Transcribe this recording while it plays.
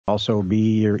Also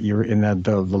be you're in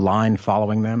the line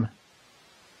following them?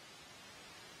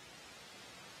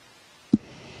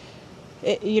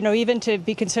 Even to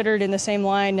be considered in the same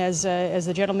line as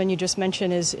the gentleman you just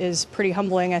mentioned is pretty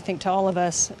humbling, I think, to all of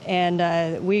us.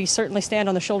 And we certainly stand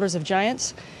on the shoulders of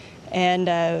giants. And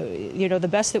the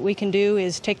best that we can do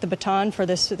is take the baton for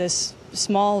this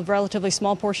small, relatively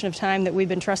small portion of time that we've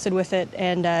been trusted with it,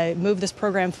 and move this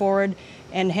program forward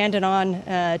and hand it on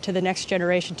to the next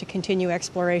generation to continue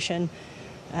exploration.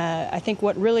 I think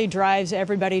what really drives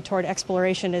everybody toward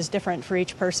exploration is different for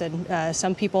each person.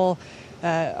 Some people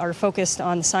are focused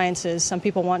on the sciences. Some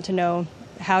people want to know,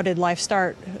 how did life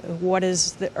start? What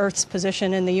is the Earth's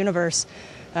position in the universe?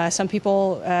 Some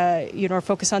people, are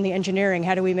focused on the engineering.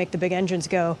 How do we make the big engines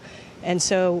go? And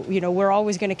so, we're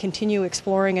always going to continue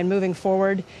exploring and moving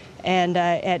forward. And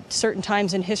at certain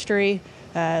times in history,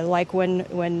 like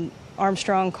when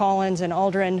Armstrong, Collins, and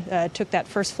Aldrin took that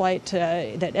first flight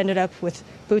that ended up with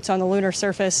boots on the lunar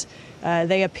surface,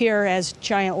 they appear as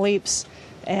giant leaps.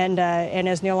 And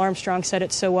as Neil Armstrong said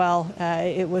it so well,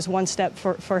 it was one step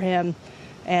for him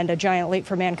and a giant leap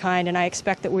for mankind. And I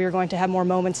expect that we are going to have more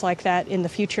moments like that in the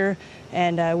future.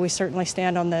 And we certainly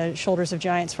stand on the shoulders of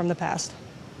giants from the past.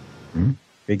 Mm-hmm.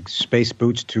 Big space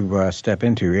boots to step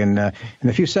into. In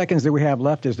the few seconds that we have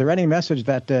left, is there any message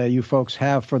that you folks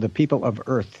have for the people of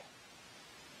Earth?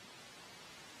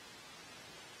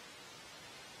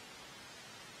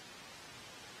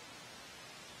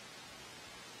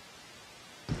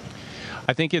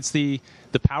 I think it's the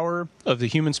power of the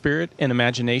human spirit and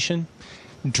imagination.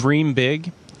 Dream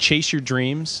big, chase your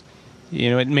dreams.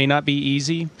 It may not be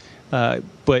easy,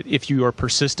 but if you are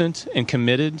persistent and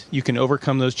committed, you can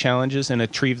overcome those challenges and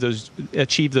achieve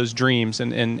those dreams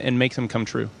and make them come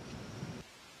true.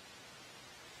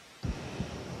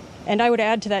 And I would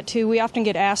add to that, too, we often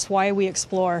get asked why we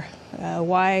explore.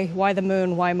 Why the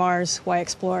moon? Why Mars? Why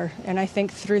explore? And I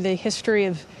think through the history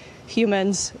of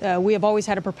humans, we have always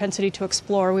had a propensity to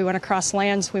explore. We went across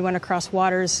lands, we went across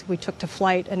waters, we took to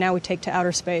flight, and now we take to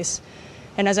outer space.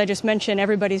 And as I just mentioned,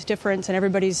 everybody's different and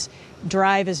everybody's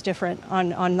drive is different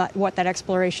on what that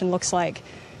exploration looks like.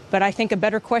 But I think a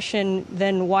better question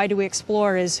than why do we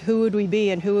explore is who would we be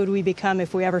and who would we become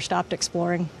if we ever stopped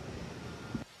exploring?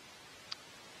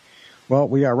 Well,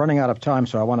 we are running out of time,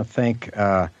 so I want to thank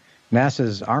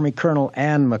NASA's Army Colonel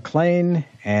Ann McClain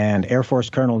and Air Force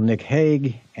Colonel Nick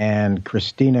Hague and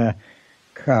Christina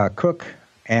Cook,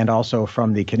 and also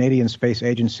from the Canadian Space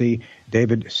Agency,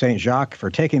 David St. Jacques, for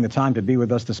taking the time to be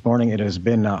with us this morning. It has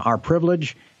been our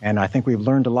privilege, and I think we've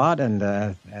learned a lot. And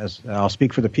as I'll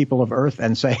speak for the people of Earth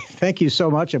and say thank you so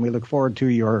much, and we look forward to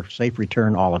your safe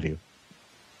return, all of you.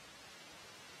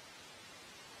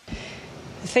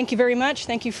 Thank you very much.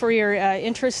 Thank you for your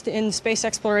interest in space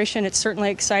exploration. It's certainly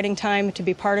an exciting time to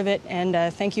be part of it,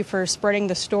 and thank you for spreading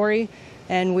the story.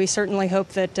 And we certainly hope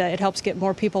that it helps get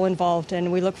more people involved,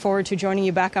 and we look forward to joining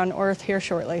you back on Earth here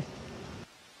shortly.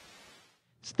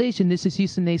 Station, this is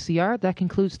Houston ACR. That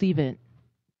concludes the event.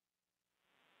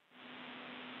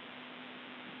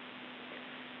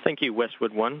 Thank you,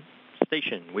 Westwood 1.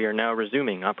 Station, we are now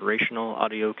resuming operational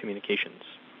audio communications.